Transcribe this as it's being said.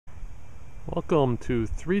Welcome to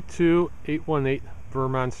 32818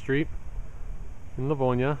 Vermont Street in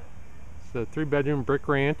Livonia. It's a 3-bedroom brick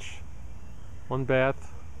ranch, 1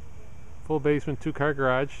 bath, full basement, 2-car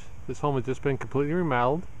garage. This home has just been completely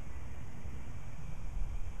remodeled.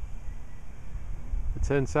 Let's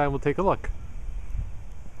head inside and we'll take a look.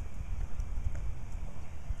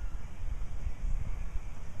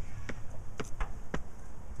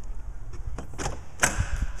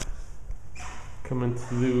 Come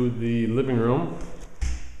into the living room.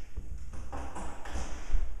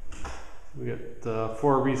 We got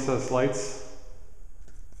 4 recessed lights.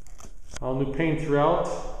 All new paint throughout.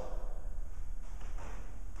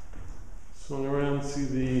 Swing around, see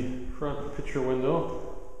the front picture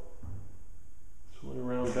window. Swing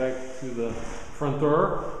around back to the front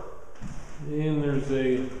door. And there's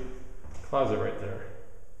a closet right there.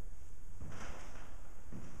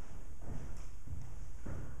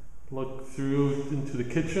 Look through into the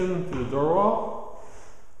kitchen, through the door wall.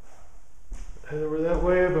 Head over that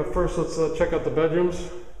way, but first let's check out the bedrooms.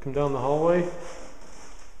 Come down the hallway.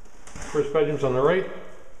 First bedroom's on the right.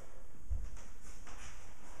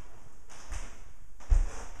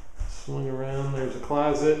 Swing around, there's a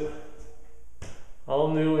closet. All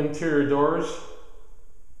new interior doors.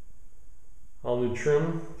 All new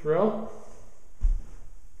trim throughout.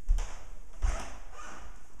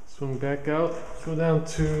 Swing back out, go down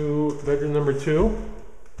to bedroom number 2.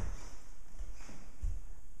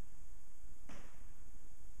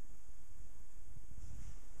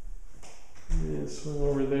 And swing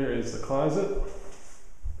over there is the closet.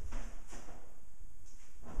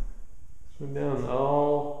 Swing down,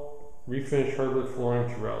 all refinished hardwood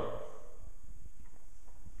flooring throughout.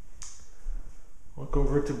 Walk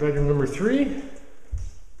over to bedroom number 3.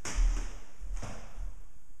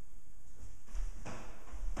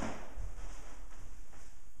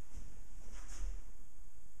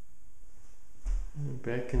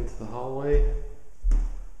 Back into the hallway.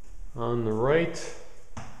 On the right,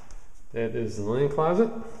 that is the linen closet.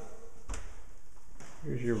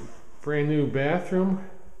 Here's your brand new bathroom,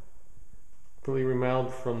 fully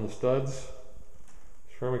remodeled from the studs.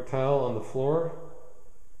 Ceramic tile on the floor,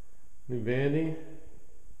 new vanity,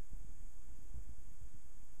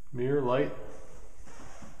 mirror light.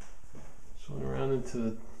 Swing around into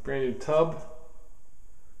the brand new tub,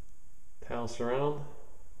 tile surround.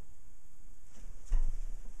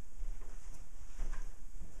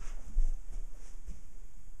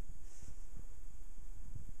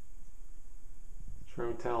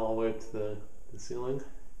 Ceramic towel all the way up to the ceiling.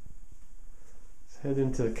 Let's head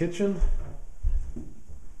into the kitchen.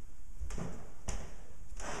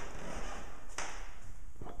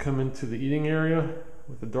 Come into the eating area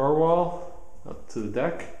with the door wall up to the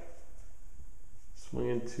deck. Swing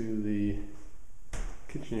into the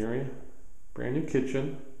kitchen area. Brand new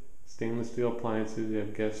kitchen. Stainless steel appliances. You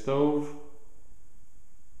have gas stove,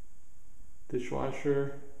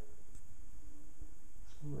 dishwasher.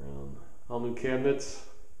 Swing around. All new cabinets,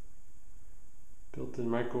 built-in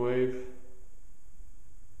microwave.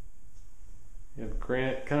 You have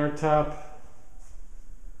granite countertop.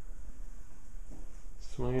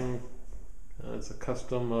 Swinging, it's a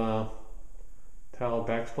custom tile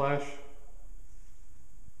backsplash.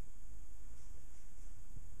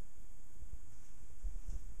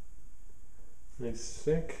 Nice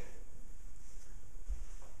sink.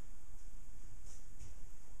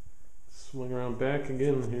 Swing around back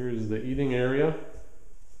again, here's the eating area.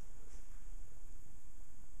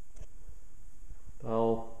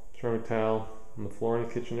 All ceramic tile on the floor in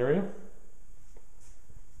the kitchen area.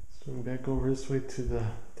 Swing back over this way to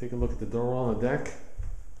take a look at the door wall on the deck.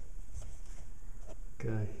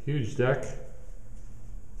 Got a huge deck.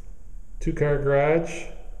 2-car garage,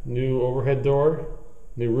 new overhead door,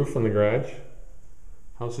 new roof on the garage.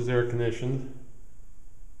 House is air conditioned.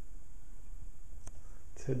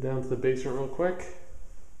 Let's head down to the basement real quick.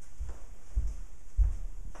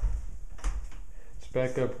 Let's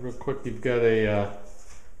back up real quick. You've got a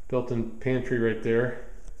built-in pantry right there.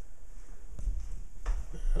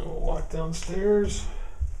 And we'll walk downstairs.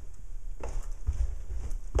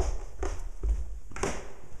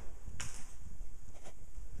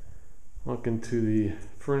 Walk into the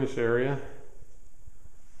furnace area.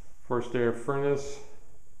 Forced air furnace,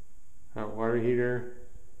 hot water heater.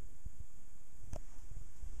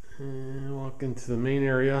 And walk into the main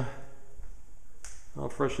area, all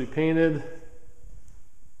freshly painted.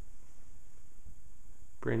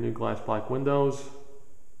 Brand new glass black windows.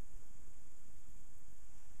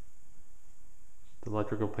 The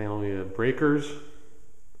electrical panel, we have breakers.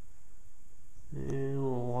 And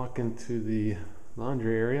we'll walk into the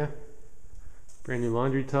laundry area. Brand new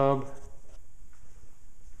laundry tub.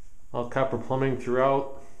 All copper plumbing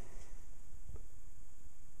throughout.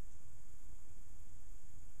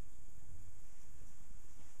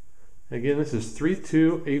 Again, this is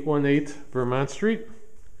 32818 Vermont Street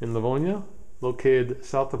in Livonia, located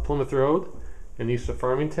south of Plymouth Road and east of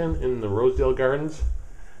Farmington in the Rosedale Gardens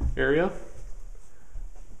area.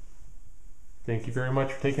 Thank you very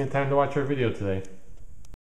much for taking the time to watch our video today.